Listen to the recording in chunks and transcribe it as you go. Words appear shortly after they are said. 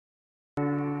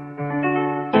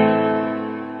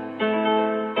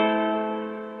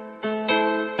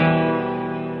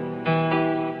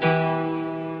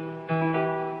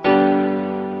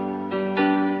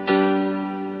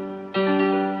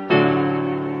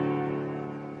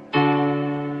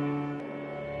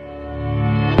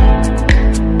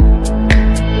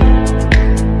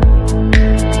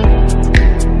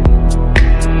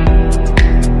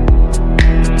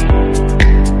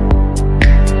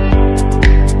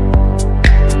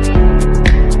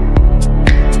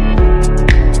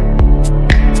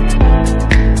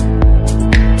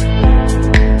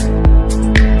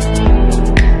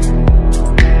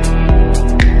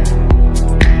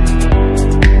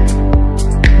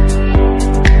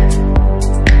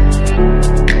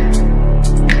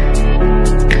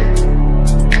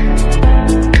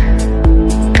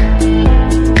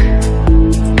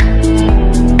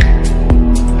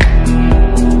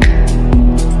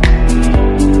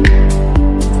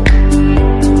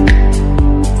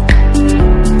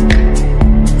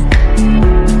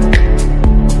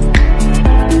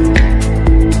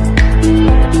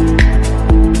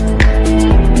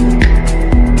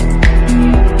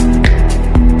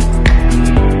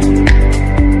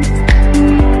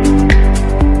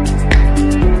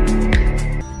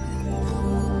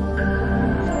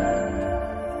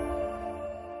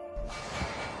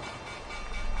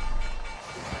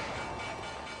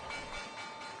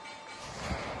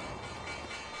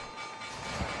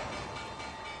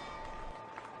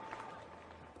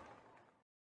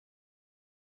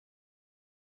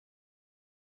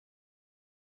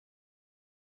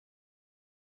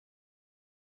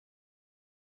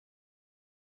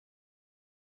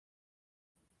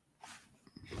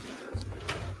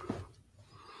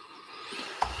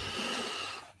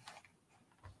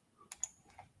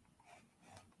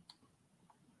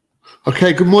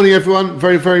Okay, good morning, everyone.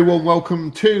 Very, very warm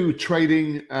welcome to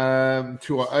trading,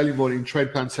 to our early morning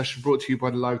trade plan session brought to you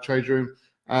by the Live Trade Room.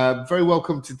 Very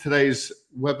welcome to today's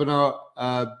webinar.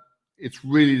 It's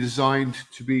really designed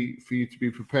for you to be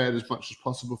prepared as much as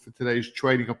possible for today's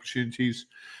trading opportunities.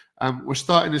 We're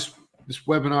starting this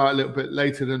webinar a little bit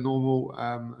later than normal,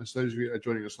 as those of you that are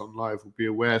joining us on live will be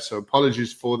aware, so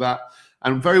apologies for that.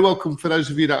 And very welcome for those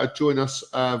of you that are joining us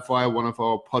via one of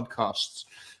our podcasts.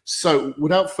 So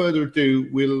without further ado,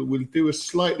 we'll do a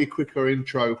slightly quicker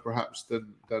intro perhaps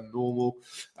than normal.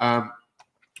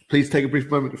 Please take a brief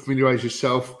moment to familiarize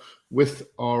yourself with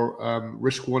our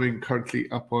risk warning currently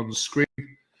up on screen.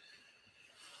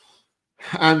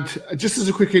 And just as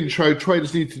a quick intro,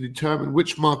 traders need to determine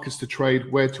which markets to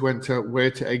trade, where to enter, where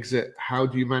to exit, how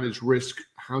do you manage risk,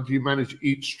 how do you manage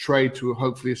each trade to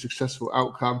hopefully a successful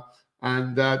outcome,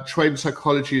 and trade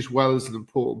psychology as well is an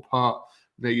important part.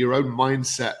 Your own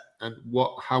mindset and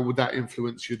how would that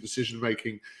influence your decision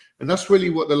making. And that's really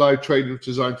what the live trading is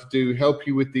designed to do, help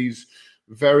you with these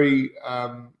very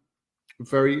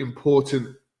very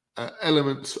important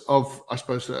elements of, I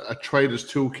suppose, a trader's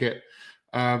toolkit.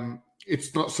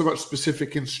 It's not so much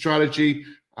specific in strategy,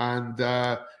 and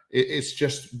it's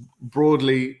just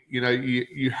broadly,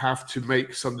 you have to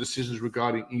make some decisions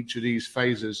regarding each of these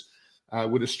phases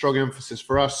with a strong emphasis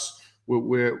for us.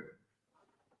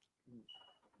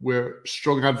 We're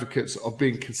strong advocates of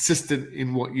being consistent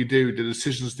in what you do, the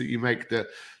decisions that you make, the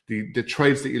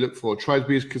trades that you look for. Try to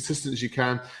be as consistent as you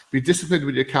can, be disciplined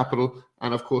with your capital,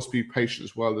 and of course be patient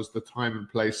as well. There's the time and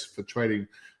place for trading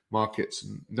markets,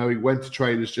 and knowing when to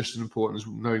trade is just as important as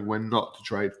knowing when not to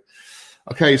trade.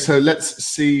 Okay, so let's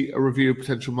see a review of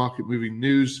potential market moving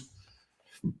news.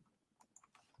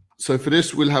 So for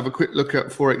this, we'll have a quick look at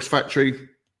Forex Factory.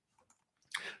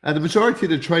 And the majority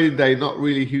of the trading day, not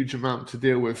really a huge amount to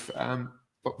deal with.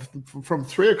 But from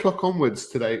 3 o'clock onwards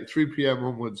today, 3 p.m.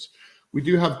 onwards, we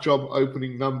do have job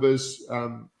opening numbers,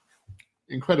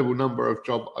 incredible number of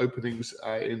job openings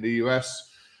in the US.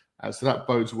 So that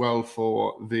bodes well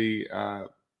for the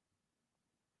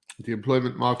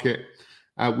employment market.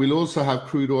 We'll also have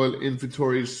crude oil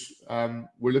inventories.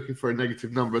 We're looking for a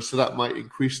negative number, so that might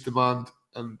increase demand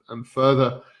and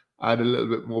further add a little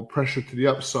bit more pressure to the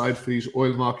upside for these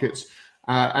oil markets.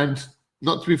 And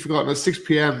not to be forgotten, at 6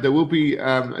 p.m., there will be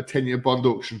a 10-year bond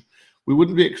auction. We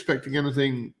wouldn't be expecting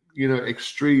anything,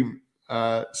 extreme.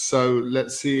 So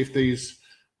let's see if these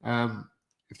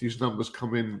numbers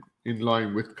come in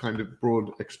line with kind of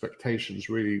broad expectations,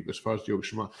 really, as far as the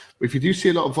auction market. But if you do see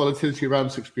a lot of volatility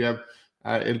around 6 p.m.,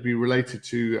 it'll be related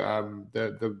to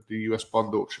the US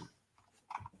bond auction.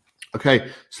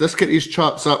 Okay, so let's get these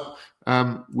charts up.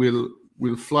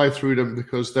 We'll fly through them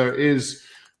because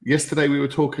yesterday we were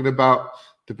talking about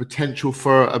the potential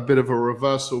for a bit of a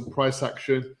reversal price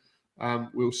action.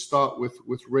 We'll start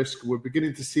with risk. We're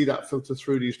beginning to see that filter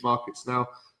through these markets now.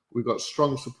 We've got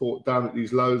strong support down at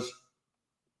these lows.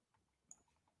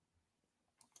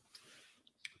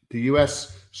 The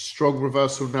US, strong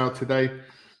reversal now today.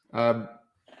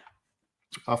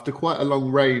 After quite a long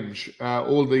range,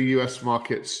 all the US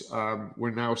markets,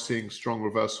 we're now seeing strong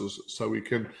reversals. So we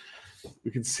can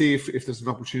see if there's an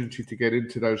opportunity to get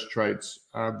into those trades.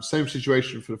 Same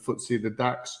situation for the FTSE, the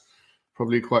DAX,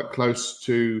 probably quite close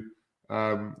to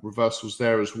reversals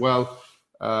there as well.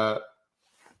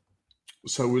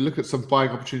 So we look at some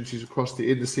buying opportunities across the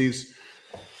indices.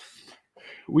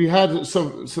 We had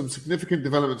some significant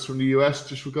developments from the US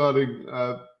just regarding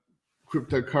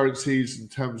cryptocurrencies in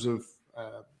terms of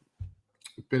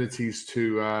abilities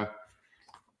to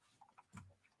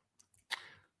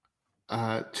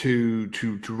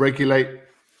regulate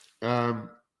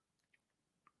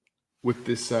with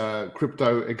this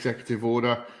crypto executive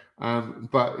order,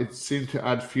 but it seemed to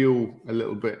add fuel a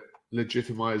little bit,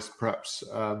 legitimize perhaps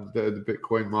the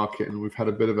Bitcoin market, and we've had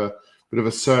a bit of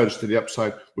a surge to the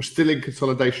upside. We're still in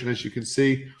consolidation, as you can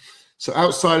see. So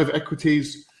outside of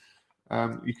equities,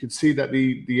 you can see that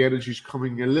the energy is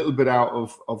coming a little bit out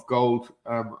of gold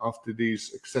after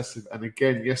these excessive, and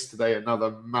again yesterday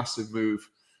another massive move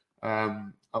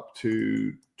up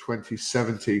to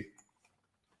 2070.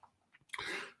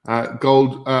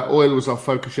 Oil was our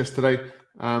focus yesterday.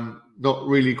 Not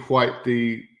really quite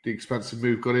the expansive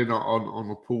move. Got in on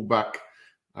a pullback.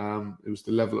 It was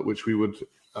the level at which we would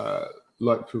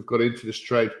like to have got into this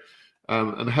trade,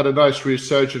 and had a nice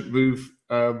resurgent move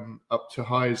up to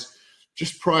highs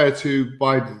just prior to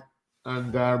Biden,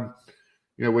 and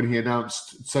when he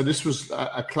announced. So this was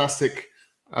a classic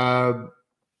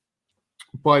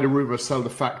buy the rumor, sell the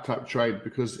fact type trade,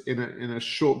 because in a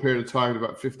short period of time,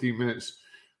 about 15 minutes,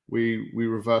 we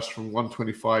reversed from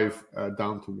 125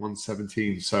 down to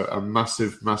 117. So a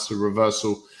massive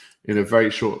reversal in a very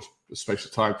short space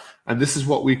of time. And this is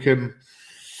what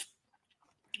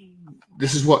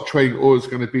trading oil is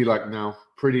going to be like now.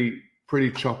 Pretty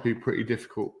choppy, pretty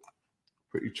difficult,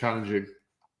 pretty challenging.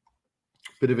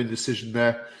 Bit of indecision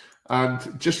there.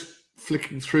 And just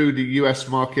flicking through the US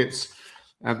markets,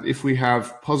 if we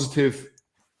have positive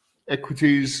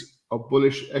equities or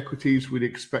bullish equities, we'd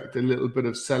expect a little bit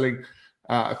of selling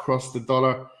across the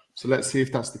dollar. So let's see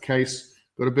if that's the case.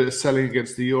 Got a bit of selling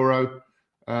against the euro,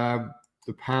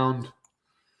 the pound,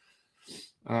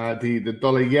 the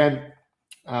dollar yen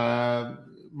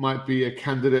might be a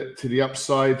candidate to the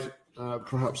upside,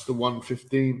 perhaps the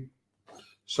 115.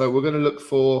 So we're going to look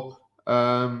for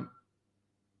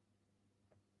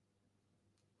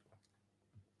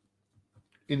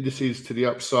indices to the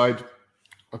upside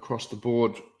across the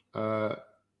board. Dollar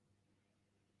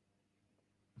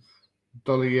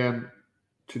yen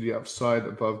to the upside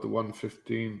above the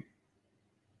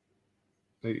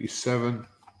 115.87.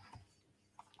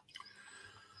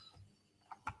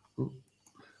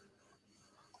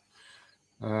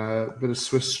 Bit of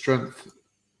Swiss strength.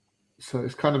 So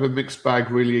it's kind of a mixed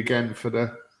bag really again for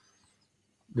the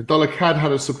dollar CAD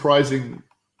had a surprising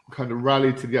kind of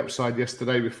rally to the upside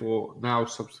yesterday before now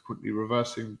subsequently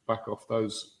reversing back off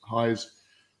those highs.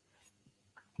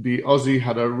 The Aussie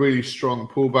had a really strong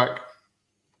pullback.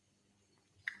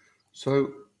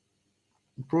 So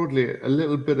broadly, a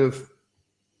little bit of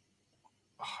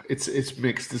it's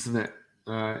mixed, isn't it?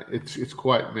 It's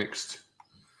quite mixed.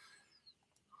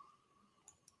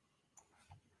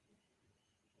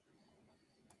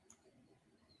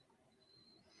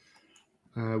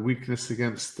 Weakness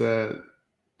against the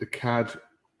CAD,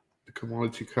 the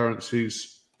commodity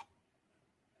currencies.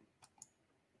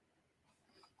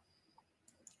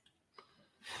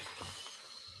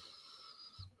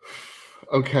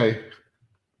 Okay.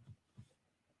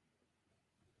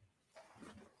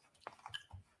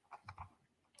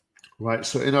 Right,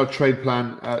 so in our trade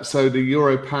plan, so the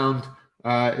euro pound,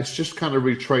 it's just kind of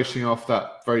retracing off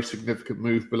that very significant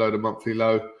move below the monthly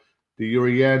low. The euro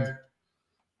yen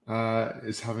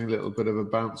is having a little bit of a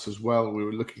bounce as well. We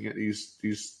were looking at these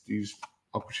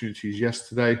opportunities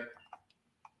yesterday.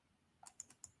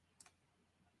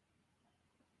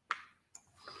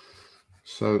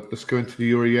 So let's go into the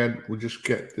euro yen. We'll just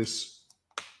get this.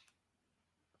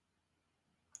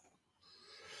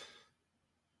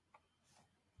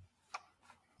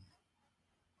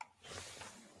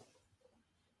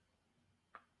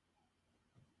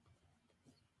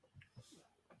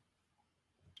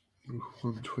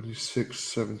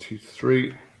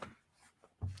 $126.73.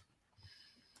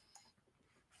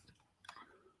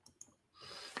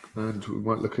 And we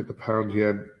might look at the pound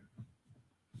yen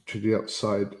to the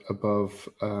upside above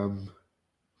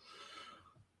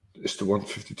it's the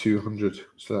 152.00.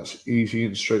 So that's easy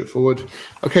and straightforward.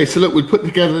 Okay, so look, we put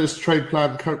together this trade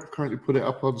plan, currently put it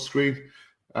up on screen.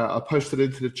 I'll post it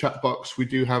into the chat box. We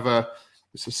do have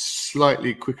it's a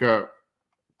slightly quicker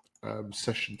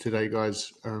session today,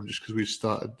 guys, just because we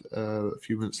started a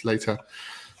few minutes later.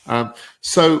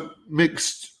 So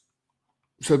mixed.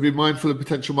 So be mindful of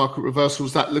potential market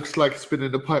reversals. That looks like it's been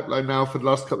in the pipeline now for the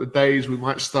last couple of days. We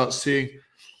might start seeing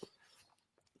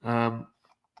so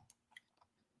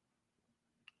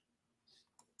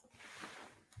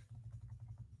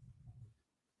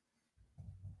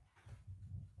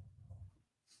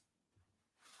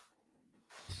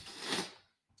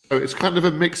it's kind of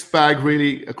a mixed bag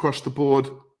really across the board.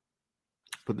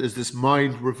 But there's this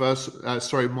mild reversal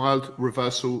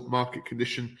market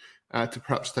condition to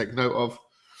perhaps take note of.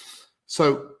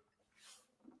 So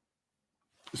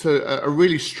a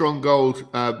really strong gold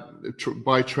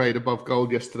buy trade above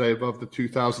gold yesterday, above the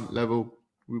 2,000 level.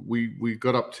 We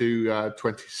got up to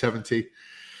 2070.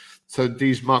 So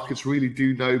these markets really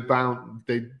do know bound.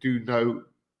 They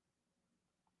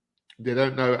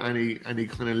don't know any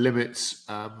kind of limits.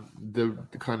 The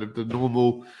kind of the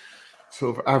normal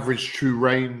sort of average true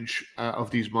range of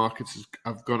these markets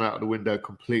have gone out of the window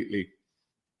completely.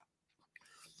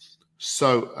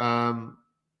 So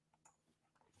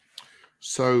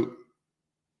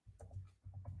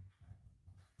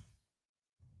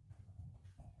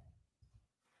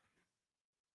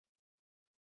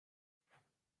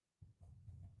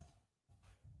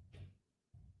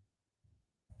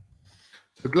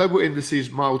the global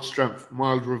indices, mild strength,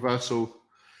 mild reversal.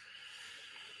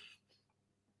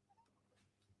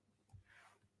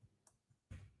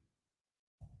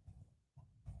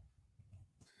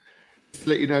 To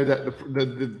let you know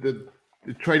that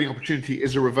the trading opportunity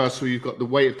is a reversal. You've got the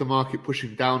weight of the market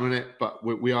pushing down on it, but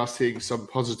we are seeing some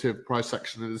positive price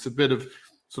action, and there's a bit of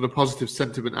sort of positive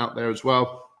sentiment out there as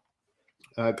well.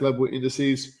 Global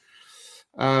indices.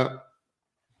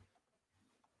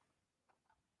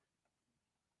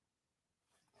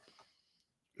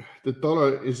 The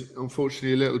dollar is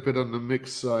unfortunately a little bit on the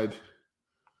mixed side.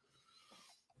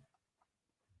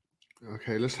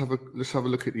 Okay, let's have a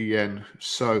look at the yen.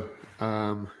 So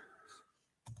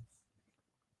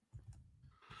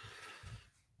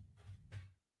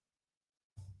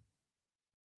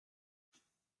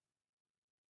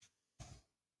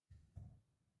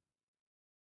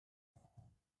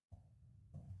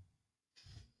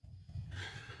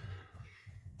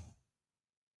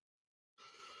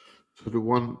the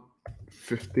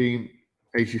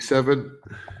 115.87,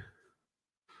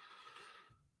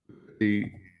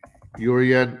 the euro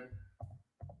yen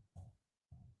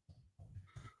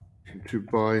to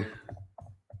buy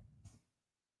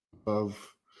above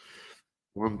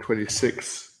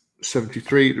 126.73.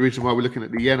 The reason why we're looking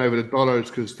at the yen over the dollar is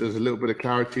because there's a little bit of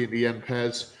clarity in the yen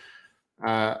pairs,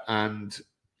 and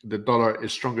the dollar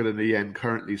is stronger than the yen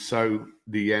currently, so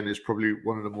the yen is probably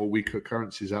one of the more weaker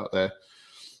currencies out there.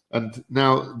 And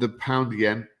now the pound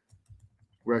yen,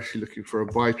 we're actually looking for a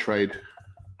buy trade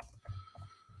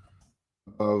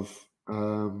of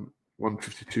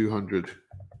 152.00.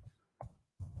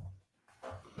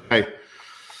 Okay,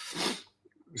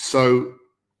 so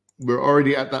we're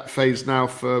already at that phase now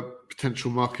for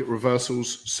potential market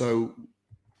reversals. So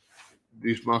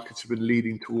these markets have been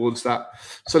leading towards that.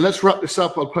 So let's wrap this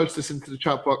up. I'll post this into the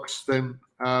chat box then,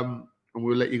 and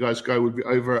we'll let you guys go. We'll be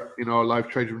over in our live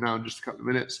trade room now in just a couple of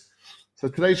minutes. So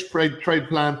today's trade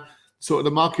plan, sort of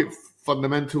the market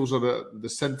fundamentals or the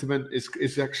sentiment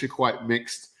is actually quite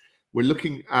mixed. We're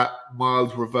looking at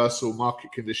mild reversal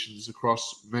market conditions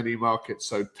across many markets.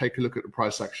 So take a look at the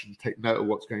price action, take note of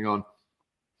what's going on.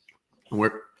 And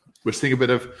we're seeing a bit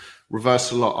of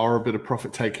reversal or a bit of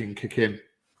profit taking kick in.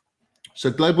 So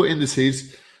global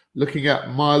indices, looking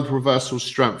at mild reversal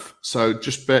strength. So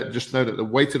just know that the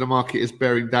weight of the market is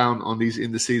bearing down on these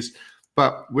indices,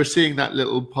 but we're seeing that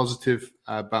little positive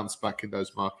bounce back in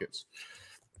those markets.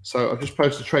 So I'll just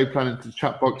post a trade plan into the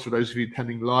chat box for those of you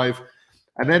attending live.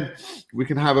 And then we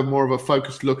can have a more of a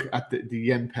focused look at the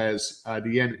yen pairs. The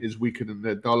yen is weaker than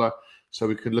the dollar, so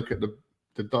we can look at the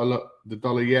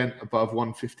dollar yen above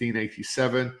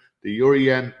 115.87, the euro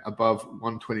yen above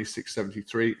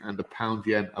 126.73, and the pound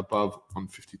yen above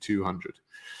 152.00.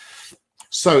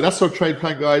 So that's our trade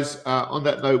plan, guys. On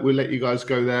that note, we'll let you guys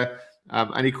go there.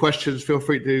 Any questions, feel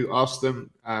free to ask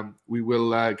them. We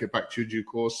will get back to you in due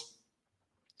course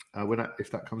if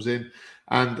that comes in.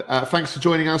 And thanks for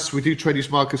joining us. We do trade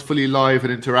these markets fully live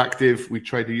and interactive. We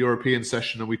trade the European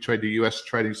session and we trade the US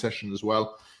trading session as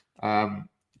well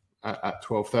at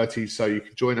 12:30. So you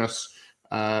can join us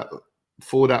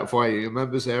for that via your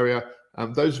members area.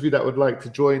 Those of you that would like to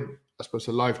join, I suppose,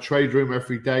 a live trade room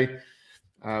every day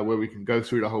where we can go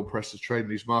through the whole process of trading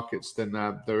these markets, then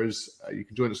you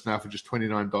can join us now for just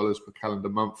 $29 per calendar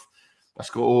month. That's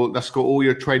got all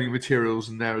your training materials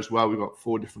in there as well. We've got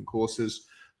 4 different courses.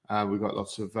 We've got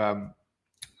lots of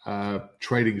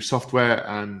trading software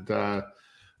and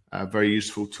very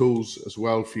useful tools as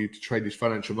well for you to trade these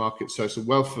financial markets. So it's a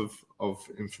wealth of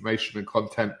information and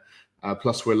content.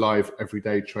 Plus, we're live every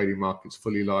day trading markets,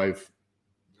 fully live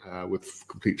with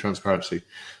complete transparency.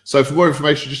 So for more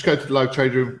information, just go to the live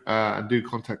trade room and do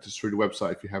contact us through the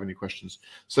website if you have any questions.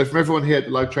 So from everyone here at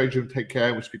the live trade room, take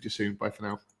care. We'll speak to you soon. Bye for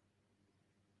now.